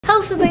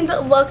Hello siblings,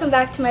 welcome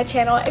back to my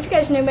channel. If you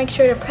guys are new, make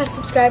sure to press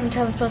subscribe and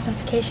turn on post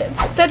notifications.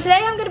 So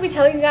today I'm going to be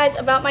telling you guys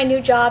about my new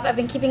job. I've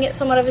been keeping it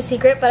somewhat of a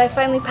secret, but I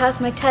finally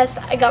passed my test.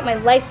 I got my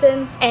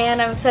license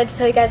and I'm excited to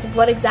tell you guys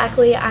what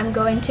exactly I'm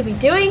going to be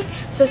doing.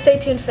 So stay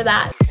tuned for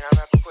that.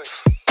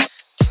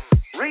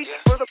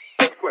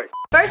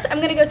 First,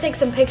 I'm gonna go take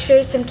some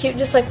pictures, some cute,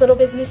 just like little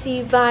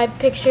businessy vibe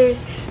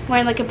pictures. I'm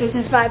wearing like a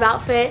business vibe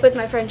outfit with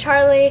my friend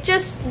Charlie.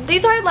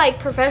 These aren't like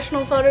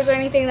professional photos or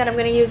anything that I'm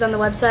gonna use on the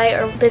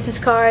website or business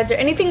cards or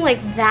anything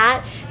like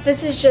that.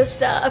 This is just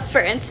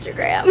for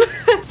Instagram.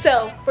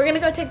 So we're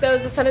gonna go take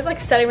those. The sun is like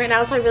setting right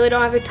now, so I really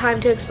don't have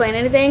time to explain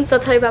anything. So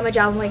I'll tell you about my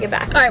job when we get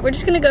back. All right, we're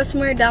just gonna go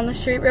somewhere down the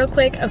street real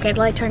quick. Okay, the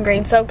light turned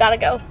green, so gotta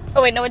go.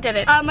 Oh wait, no it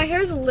didn't. My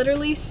hair is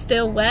literally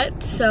still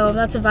wet, so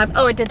that's a vibe.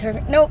 Oh, it did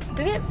turn, nope,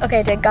 did it?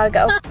 Okay, it did, gotta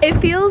go. It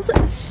feels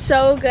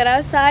so good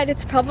outside.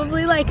 It's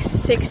probably like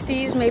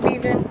 60s, maybe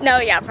even, no,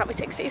 yeah, probably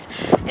 60s.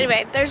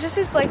 Anyway, there's just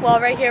this blank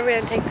wall right here we're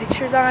gonna take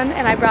pictures on,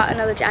 and I brought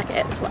another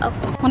jacket as well.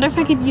 Wonder if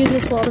I could use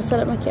this wall to set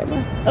up my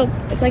camera. Oh,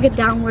 it's like a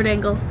downward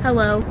angle.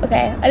 Hello.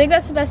 Okay, I think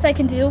that's the best I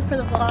can do for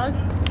the vlog.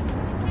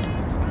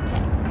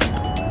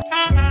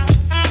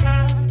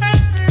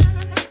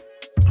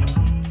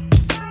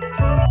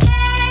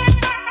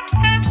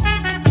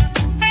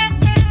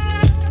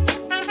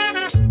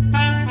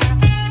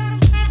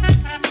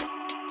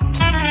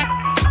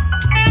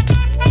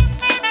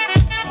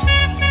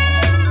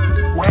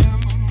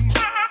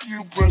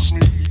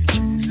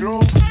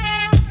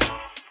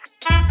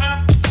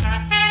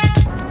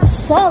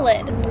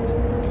 Solid.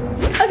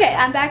 Okay,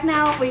 I'm back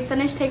now. We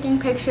finished taking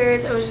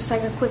pictures. It was just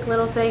like a quick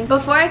little thing.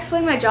 Before I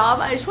explain my job,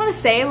 I just want to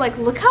say, like,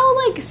 look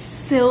how like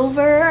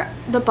silver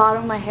the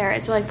bottom of my hair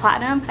is, or like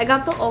platinum. I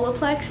got the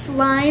Olaplex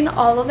line,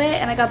 all of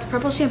it, and I got the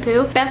purple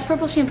shampoo. Best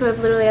purple shampoo I've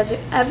literally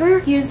ever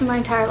used in my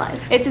entire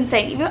life. It's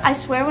insane. Even I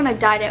swear when I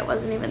dyed it, it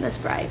wasn't even this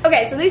bright.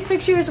 Okay, so these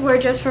pictures were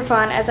just for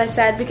fun, as I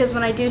said, because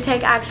when I do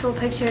take actual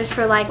pictures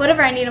for like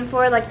whatever I need them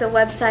for, like the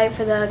website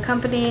for the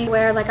company,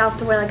 where like I'll have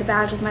to wear like a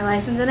badge with my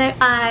license in it,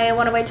 I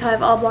want to wait till I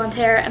have all blonde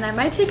hair, and I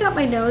might take out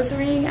my nose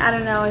ring. I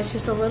don't know, it's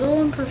just a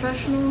little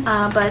unprofessional,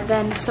 but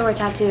then so are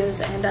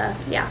tattoos, and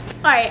yeah.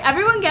 All right,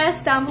 everyone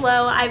guess down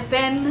below. I've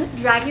been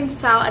dragging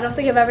this out. I don't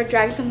think I've ever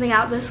dragged something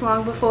out this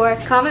long before.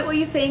 Comment what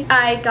you think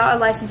I got a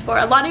license for.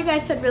 A lot of you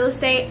guys said real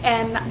estate,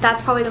 and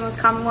that's probably the most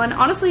common one.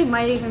 Honestly, it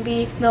might even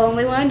be the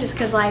only one, just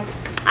because like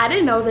I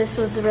didn't know this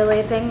was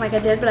really a thing. Like I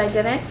did, but I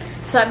didn't,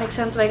 so that makes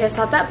sense why you guys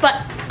thought that. But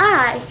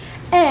I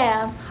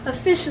am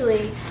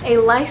officially a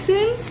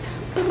licensed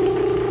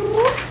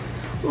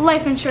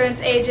life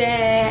insurance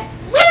agent.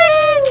 Woo!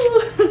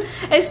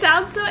 It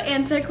sounds so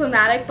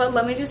anticlimactic, but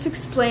let me just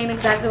explain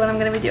exactly what I'm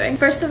gonna be doing.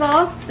 First of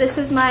all, this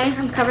is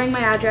I'm covering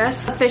my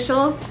address.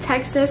 Official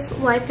Texas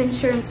life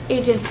insurance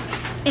agent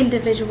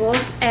individual,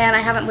 and I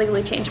haven't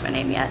legally changed my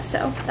name yet,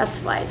 so that's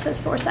why it says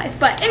Forsyth.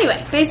 But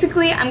anyway,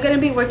 basically I'm gonna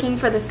be working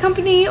for this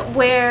company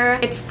where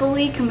it's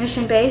fully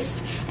commission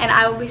based, and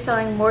I will be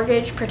selling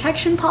mortgage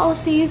protection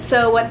policies.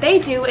 So what they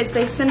do is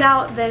they send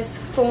out this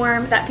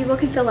form that people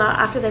can fill out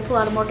after they pull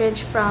out a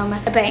mortgage from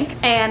a bank,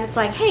 and it's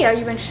like, hey, are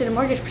you interested in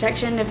mortgage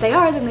protection? If they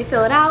are, then they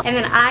fill it out, and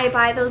then I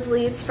buy those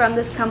leads from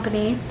this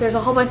company. There's a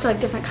whole bunch of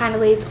like different kind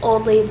of leads,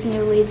 old leads,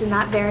 new leads, and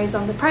that varies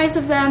on the price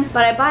of them,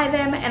 but I buy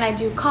them and I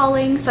do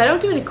calling. So I don't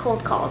do any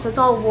cold calls, it's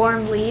all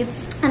warm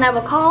leads, and I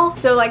will call.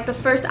 So like the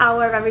first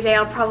hour of every day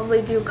I'll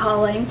probably do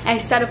calling. I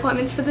set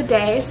appointments for the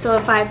day, so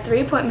if I have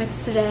 3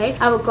 appointments today,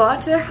 I will go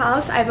out to their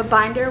house. I have a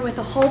binder with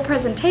a whole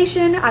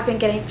presentation. I've been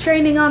getting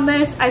training on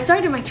this. I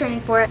started my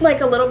training for it like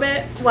a little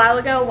bit while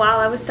ago while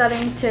I was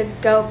studying to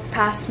go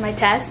pass my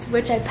test,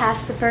 which I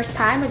passed the first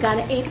time. I got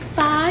an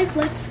 85,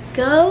 let's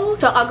go.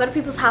 So I'll go to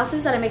people's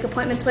houses that I make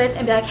appointments with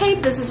and be like, hey,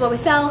 this is what we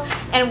sell,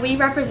 and we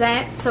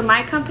represent, so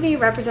my company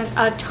represents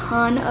a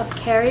ton of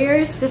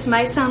carriers. This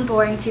might sound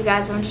boring to you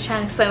guys, but I'm just trying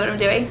to explain what I'm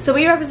doing. So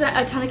we represent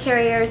a ton of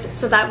carriers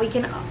so that we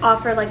can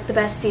offer like the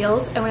best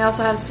deals, and we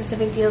also have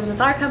specific deals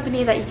with our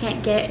company that you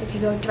can't get if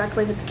you go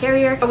directly with the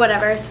carrier or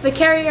whatever. So the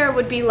carrier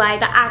would be like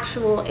the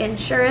actual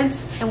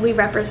insurance, and we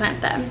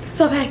represent them.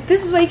 So I'm like,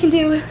 this is what you can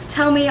do.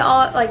 Tell me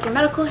all like your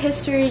medical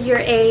history, your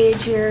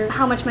age,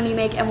 how much money you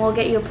make, and we'll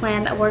get you a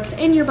plan that works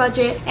in your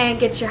budget and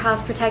gets your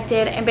house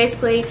protected. And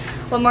basically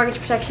what mortgage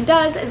protection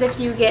does is if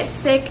you get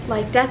sick,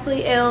 like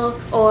deathly ill,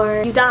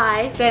 or you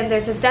die, then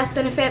there's this death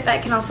benefit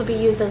that can also be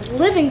used as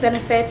living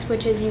benefits,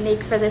 which is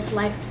unique for this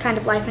kind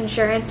of life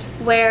insurance,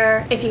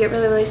 where if you get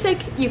really, really sick,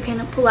 you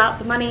can pull out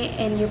the money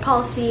in your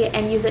policy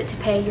and use it to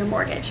pay your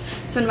mortgage.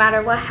 So no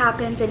matter what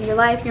happens in your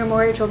life, your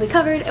mortgage will be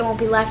covered. It won't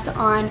be left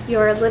on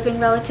your living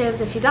relatives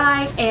if you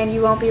die, and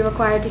you won't be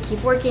required to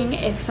keep working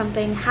if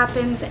something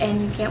happens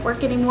and you can't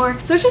work anymore.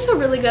 So it's just a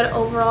really good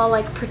overall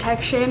like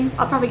protection.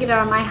 I'll probably get it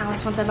on my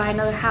house once I buy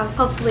another house,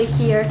 hopefully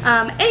here.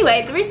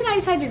 Anyway, the reason I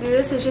decided to do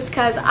this is just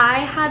because I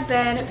had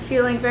been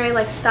feeling very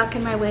like stuck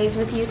in my ways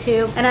with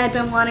YouTube, and I had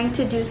been wanting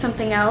to do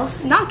something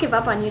else. Not give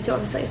up on YouTube,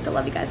 obviously I still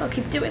love you guys, I'll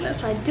keep doing this,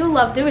 so I do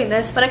love doing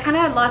this, but I kind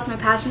of had lost my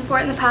passion for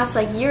it in the past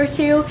like year or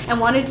two and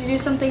wanted to do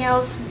something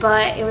else,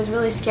 but it was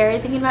really scary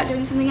thinking about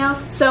doing something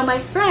else. So my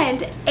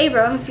friend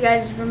Abram, if you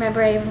guys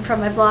remember Abram from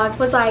my vlogs,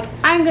 was like,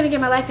 I'm gonna get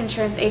my life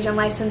insurance agent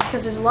license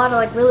because there's a lot of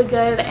like really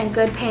good and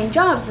good paying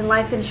jobs in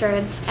life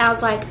insurance. And I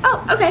was like,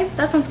 oh, okay,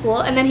 that sounds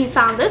cool. And then he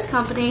found this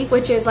company,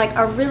 which is like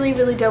a really,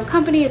 really dope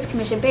company. It's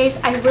commission based.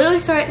 I literally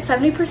start at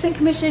 70%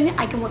 commission.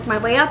 I can work my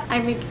way up.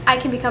 I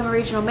can become a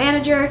regional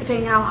manager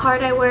depending on how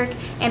hard I work,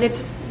 and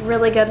it's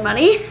really good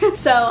money.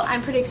 So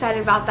I'm pretty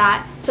excited about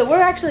that. So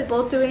we're actually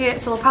both doing it,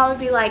 so we'll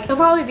probably be like, it'll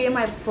probably be in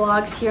my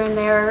vlogs here and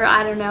there,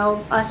 I don't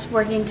know, us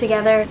working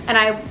together. And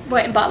I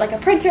went and bought like a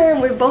printer,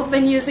 and we've both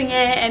been using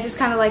it and just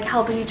kind of like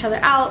helping each other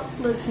out,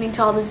 listening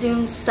to all the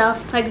Zoom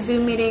stuff, like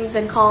Zoom meetings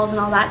and calls and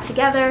all that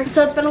together.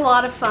 So it's been a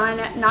lot of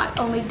fun, not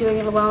only doing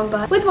it alone,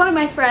 but with one of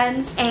my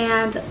friends.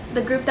 And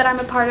the group that I'm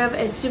a part of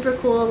is super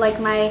cool. Like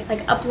my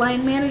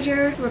upline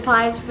manager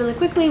replies really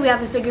quickly. We have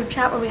this big group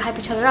chat where we hype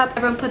each other up.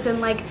 Everyone puts in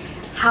like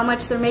how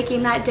much they're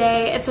making that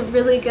day. It's a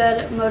really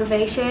good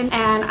motivation,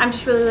 and I'm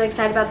just really, really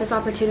excited about this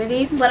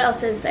opportunity. What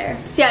else is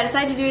there? So yeah, I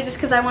decided to do it just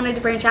because I wanted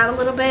to branch out a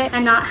little bit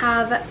and not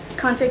have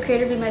content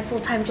creator be my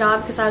full-time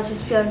job, because I was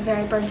just feeling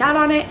very burnt out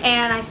on it,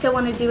 and I still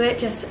want to do it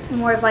just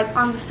more of like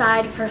on the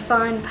side for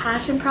fun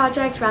passion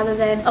project rather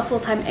than a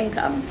full-time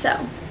income. So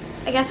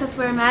I guess that's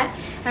where I'm at.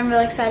 I'm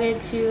really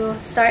excited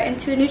to start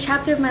into a new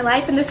chapter of my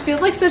life, and this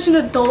feels like such an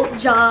adult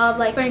job,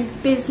 like wearing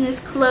business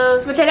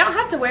clothes, which I don't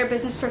have to wear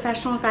business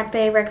professional. In fact,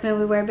 they recommend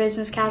we wear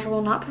business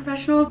casual, not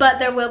professional. But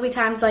there will be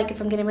times like if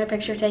I'm getting my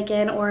picture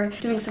taken or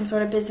doing some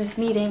sort of business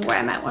meeting where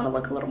I might want to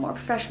look a little more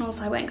professional,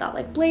 so I went and got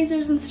like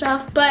blazers and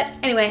stuff. But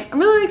anyway, I'm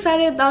really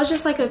excited. That was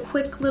just like a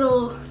quick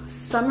little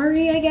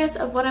summary, I guess,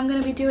 of what I'm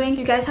going to be doing. If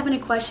you guys have any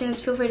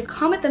questions, feel free to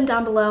comment them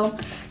down below.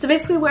 So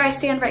basically where I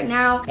stand right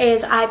now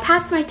is I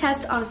passed my test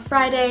on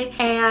Friday,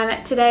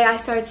 and today I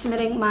started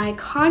submitting my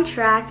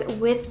contract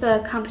with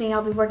the company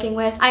I'll be working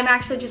with. I'm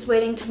actually just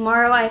waiting.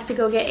 Tomorrow I have to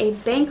go get a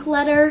bank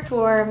letter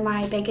for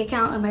my bank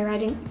account and my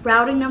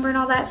routing number and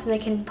all that, so they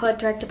can put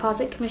direct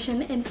deposit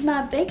commission into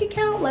my bank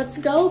account. Let's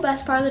go,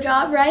 best part of the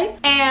job, right?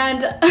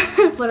 And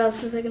what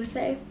else was I gonna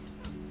say?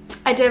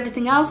 I did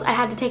everything else. I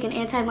had to take an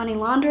anti-money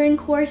laundering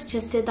course,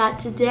 just did that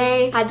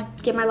today. I had to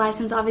get my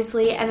license,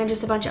 obviously, and then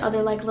just a bunch of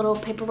other like little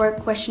paperwork,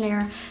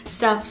 questionnaire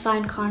stuff,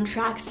 signed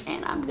contracts,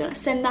 and I'm gonna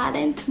send that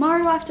in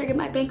tomorrow after I get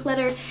my bank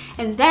letter.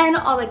 And then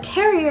all the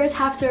carriers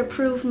have to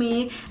approve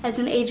me as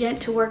an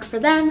agent to work for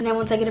them. And then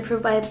once I get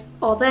approved by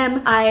all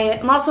them, I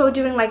am also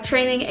doing like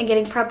training and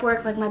getting prep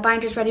work, like my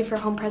binder's ready for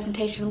home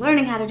presentation,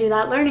 learning how to do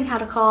that, learning how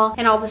to call,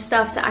 and all the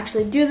stuff to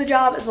actually do the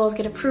job, as well as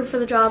get approved for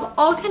the job,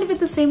 all kind of at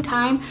the same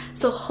time.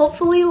 So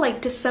hopefully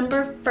like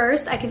December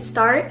 1st I can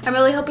start. I'm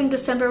really hoping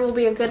December will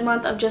be a good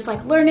month of just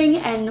like learning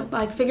and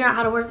like figuring out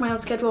how to work my own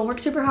schedule and work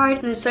super hard.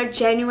 And then start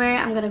January,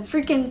 I'm gonna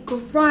freaking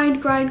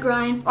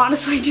grind.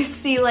 Honestly, just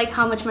see like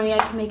how much money I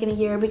can make in a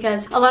year,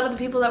 because a lot of the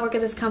people that work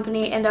at this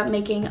company end up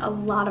making a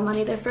lot of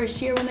money their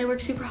first year when they work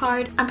super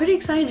hard. I'm pretty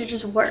excited to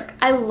just work.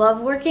 I love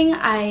working.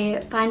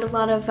 I find a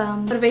lot of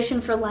motivation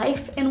for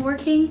life in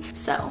working.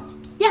 So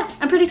yeah,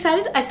 I'm pretty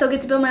excited. I still get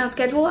to build my own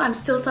schedule. I'm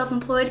still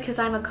self-employed because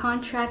I'm a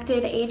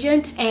contracted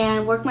agent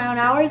and work my own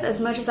hours.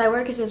 As much as I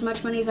work is as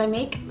much money as I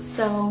make.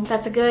 So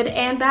that's a good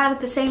and bad at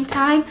the same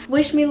time.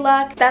 Wish me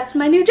luck. That's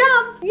my new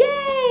job.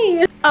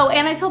 Yay! Oh,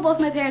 and I told both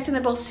my parents and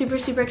they're both super,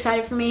 super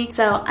excited for me.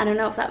 So I don't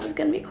know if that was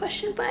gonna be a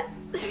question, but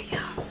there we go.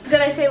 Did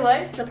I say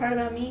what? The part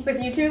about me? With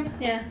YouTube?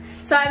 Yeah.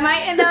 So I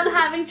might end up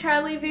having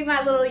Charlie be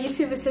my little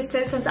YouTube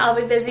assistant since I'll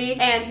be busy,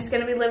 and she's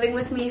gonna be living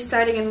with me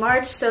starting in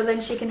March, so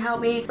then she can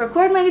help me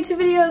record my YouTube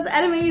videos,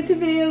 edit my YouTube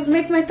videos,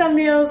 make my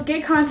thumbnails,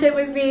 get content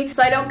with me,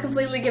 so I don't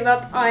completely give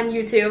up on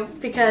YouTube,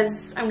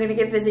 because I'm gonna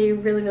get busy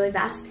really, really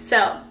fast.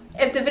 So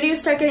if the videos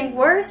start getting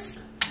worse,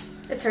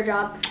 it's her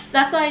job.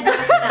 That's the idea.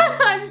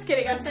 I'm just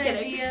kidding, I'm just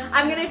kidding.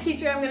 I'm gonna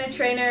teach her, I'm gonna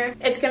train her.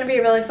 It's gonna be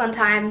a really fun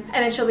time,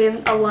 and then she'll be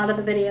in a lot of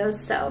the videos,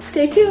 so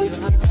stay tuned.